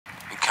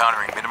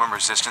encountering minimum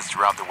resistance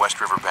throughout the West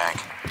River Bank.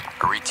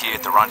 Our ETA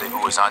at the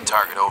rendezvous is on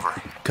target, over.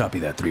 Copy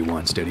that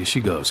 3-1. Steady as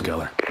she goes,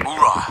 Keller.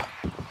 Hoorah!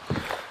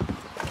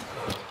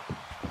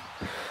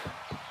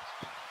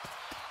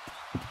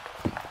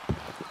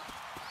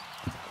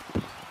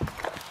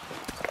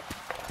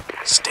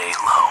 Stay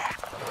low.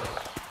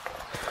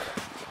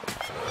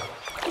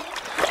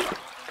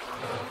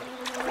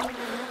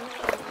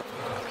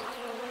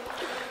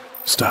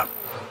 Stop.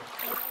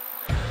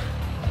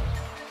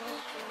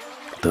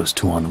 Those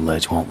two on the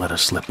ledge won't let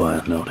us slip by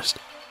unnoticed.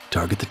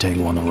 Target the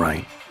tango on the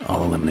right.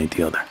 I'll eliminate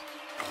the other.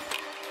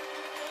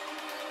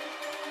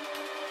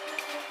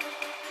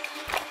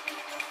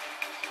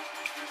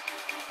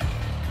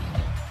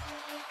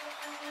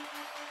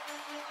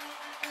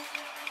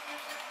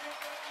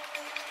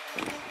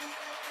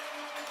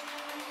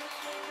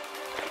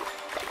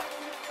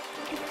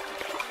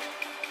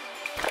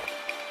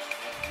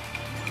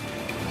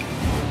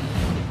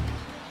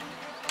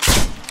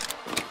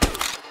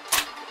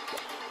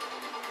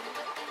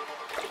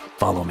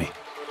 Follow me.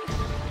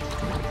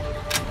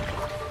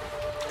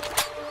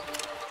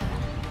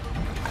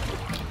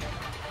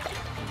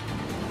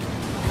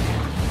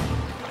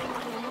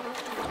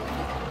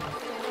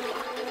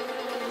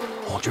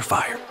 Hold your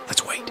fire.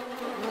 Let's wait.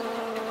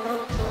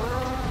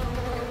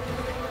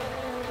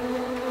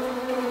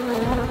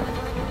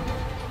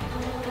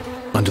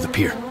 Under the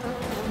pier.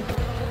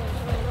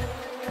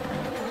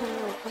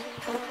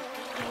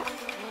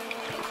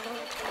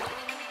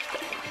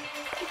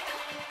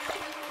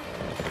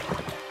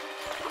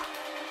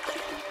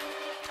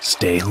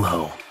 Stay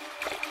low.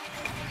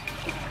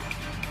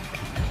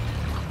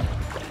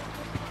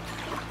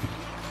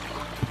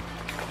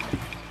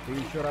 Ты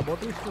еще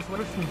работаешь со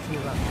сварочным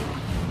снизу?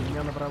 У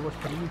меня набралось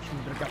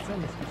приличных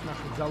драгоценностей с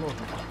наших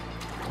заложников.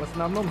 В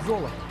основном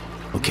золото.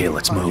 Okay,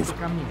 let's move.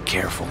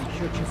 Careful.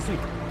 Еще часы.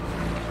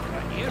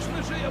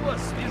 Конечно же я вас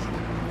свяжу.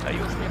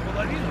 Даешь мне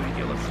половину и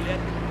дело в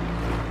шляпе.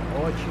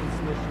 Очень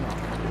смешно.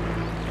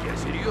 Я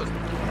серьезно.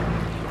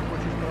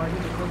 Хочешь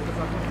половину только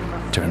за то, что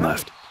нас... Turn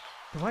left.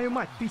 Твою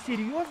мать, ты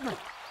серьезно?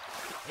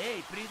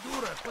 Эй,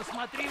 придурок,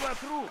 посмотри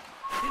вокруг.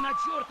 Ты на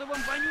чертовом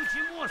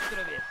вонючем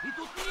острове. И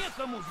тут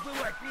некому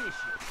сбывать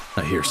вещи.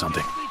 I hear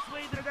something. Сбыть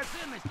свои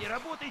драгоценности,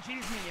 работай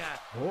через меня.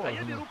 О, А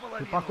я беру ты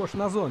половину. похож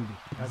на зомби.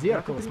 В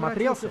зеркало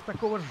смотрелся в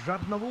такого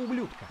жадного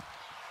ублюдка.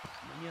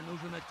 Мне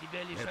нужен от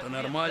тебя лишь Это ответ,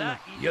 нормально?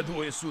 да или Я нет.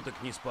 2 суток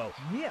не спал.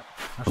 Нет.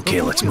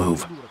 Okay, let's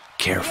move.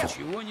 Careful.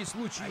 Ничего не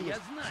случилось. Я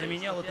знаю,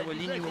 Заменял что ты этого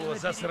обязательно ленивого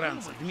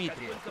засранца, передумаешь,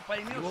 Дмитрия. как только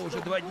поймешь, Его уже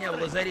что 2 дня в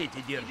городе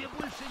лазарете тебе держат.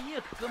 больше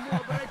нет к кому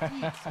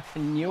обратиться.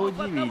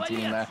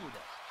 Неудивительно.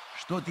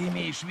 Что ты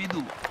имеешь в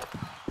виду?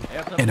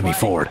 Enemy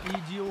forward.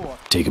 Идиот.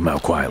 Take him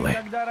out quietly.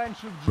 Никогда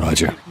раньше в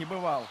Roger. жизни не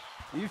бывал.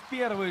 И в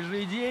первый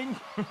же день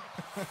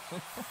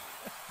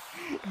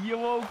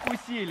его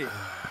укусили.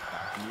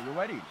 Так не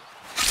говорили.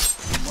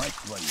 Мать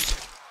твою.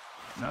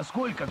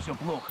 Насколько все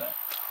плохо?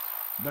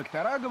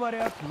 Доктора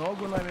говорят,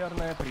 ногу,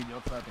 наверное,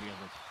 придется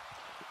отрезать.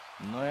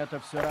 Но это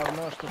все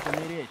равно, что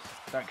помереть.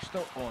 Так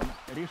что он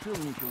решил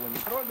ничего не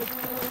трогать.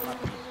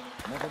 Смотри,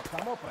 может,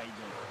 само пройдет.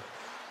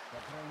 По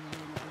крайней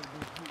мере, без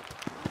души.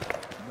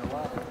 Да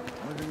ладно,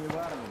 мы же не в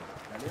армии,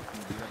 колец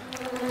не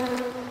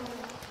держим.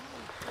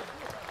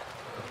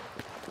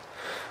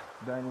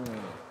 Да не,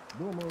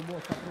 думаю,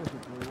 босс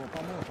опросит своего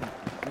помощника.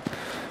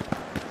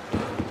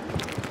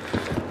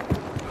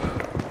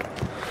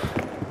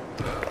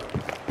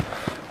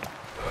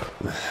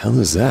 Hell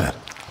is that?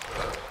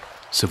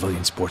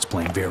 Civilian sports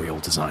plane, very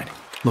old design.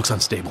 Looks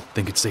unstable.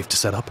 Think it's safe to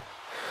set up?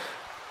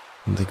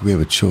 I don't think we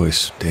have a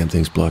choice. Damn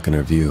thing's blocking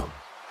our view.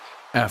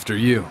 After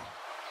you.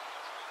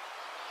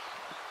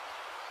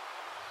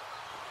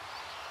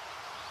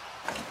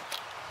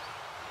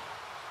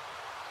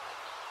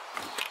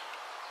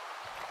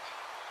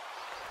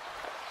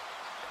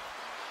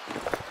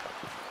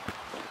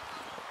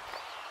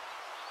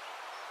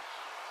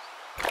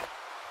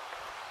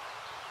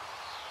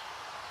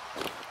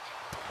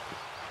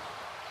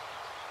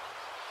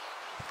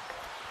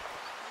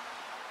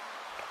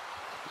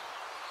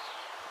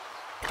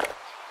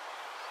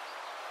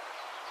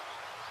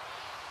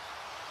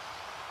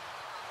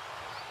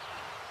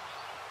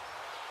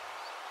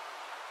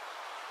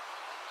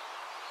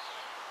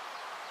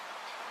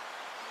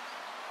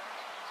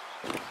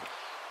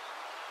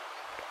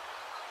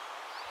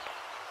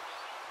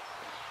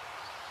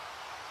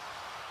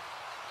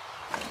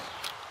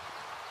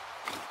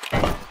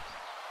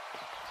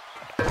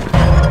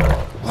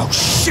 Oh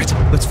shit!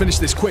 Let's finish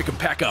this quick and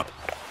pack up.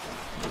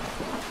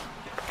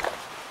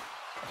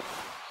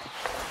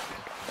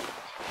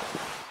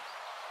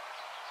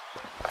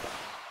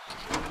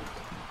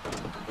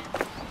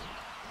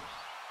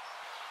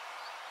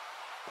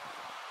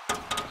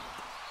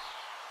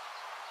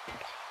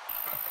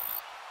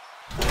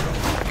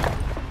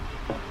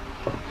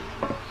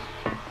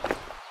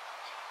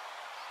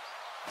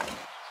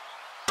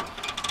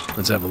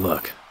 Let's have a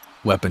look.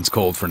 Weapons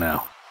cold for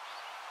now.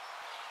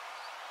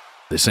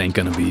 This ain't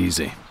gonna be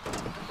easy.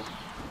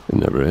 It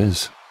never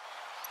is.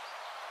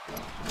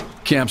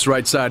 Camp's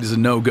right side is a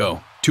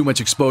no-go. Too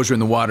much exposure in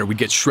the water, we'd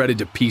get shredded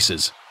to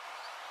pieces.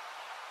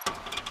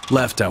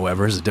 Left,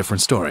 however, is a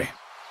different story.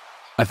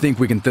 I think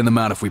we can thin them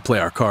out if we play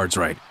our cards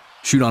right.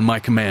 Shoot on my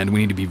command, we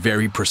need to be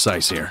very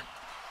precise here.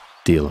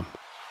 Deal him.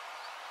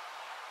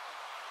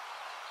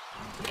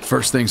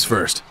 First things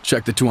first,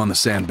 check the two on the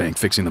sandbank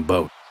fixing the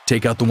boat.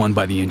 Take out the one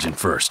by the engine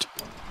first.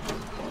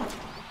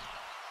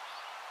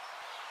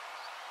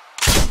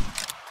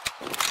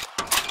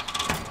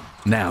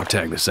 Now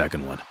tag the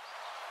second one.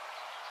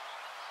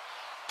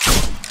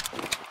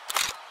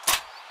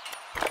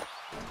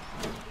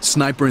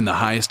 Sniper in the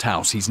highest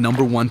house, he's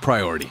 #1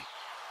 priority.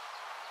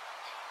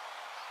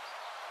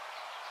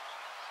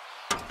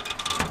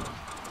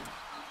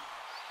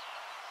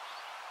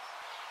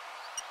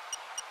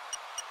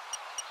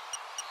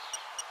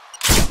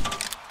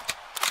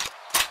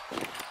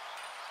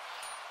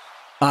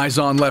 Eyes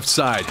on left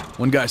side.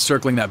 One guy's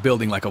circling that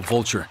building like a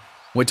vulture.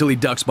 Wait till he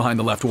ducks behind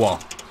the left wall.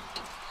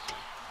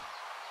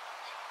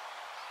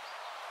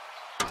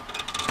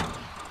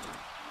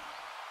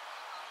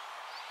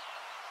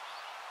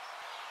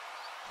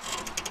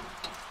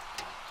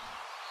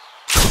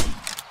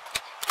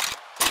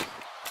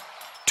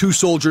 Two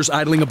soldiers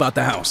idling about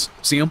the house.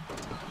 See him?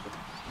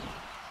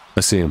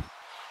 I see him.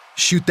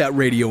 Shoot that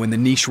radio in the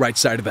niche right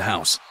side of the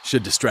house.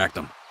 Should distract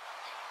them.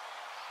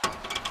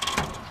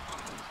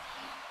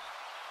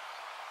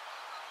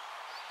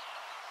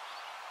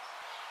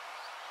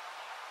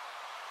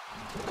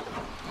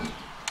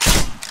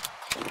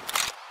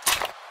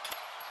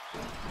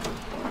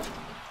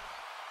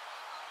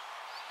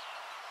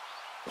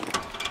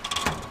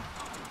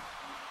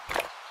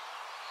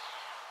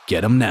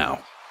 Get him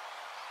now.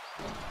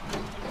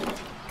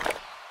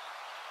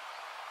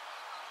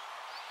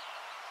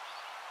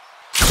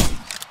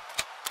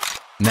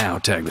 Now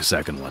tag the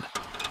second one.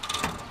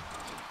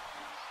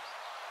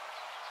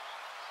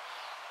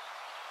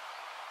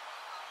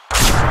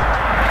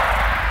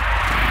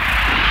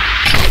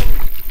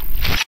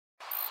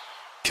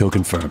 Kill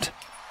confirmed.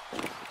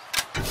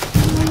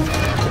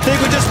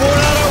 Think we just wore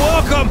out our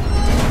welcome!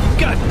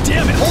 God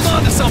damn it, hold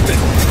on to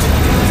something!